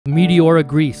Meteora,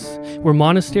 Greece, where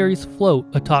monasteries float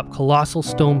atop colossal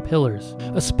stone pillars,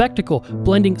 a spectacle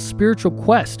blending spiritual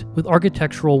quest with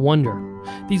architectural wonder.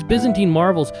 These Byzantine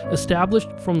marvels,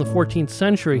 established from the 14th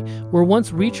century, were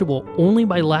once reachable only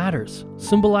by ladders,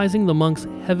 symbolizing the monks'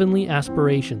 heavenly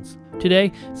aspirations.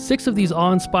 Today, 6 of these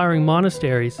awe-inspiring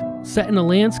monasteries, set in a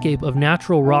landscape of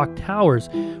natural rock towers,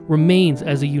 remains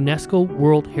as a UNESCO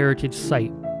World Heritage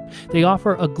Site. They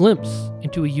offer a glimpse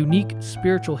into a unique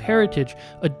spiritual heritage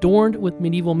adorned with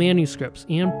medieval manuscripts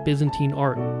and Byzantine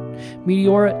art.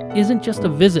 Meteora isn't just a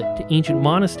visit to ancient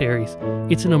monasteries,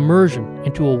 it's an immersion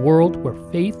into a world where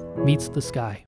faith meets the sky.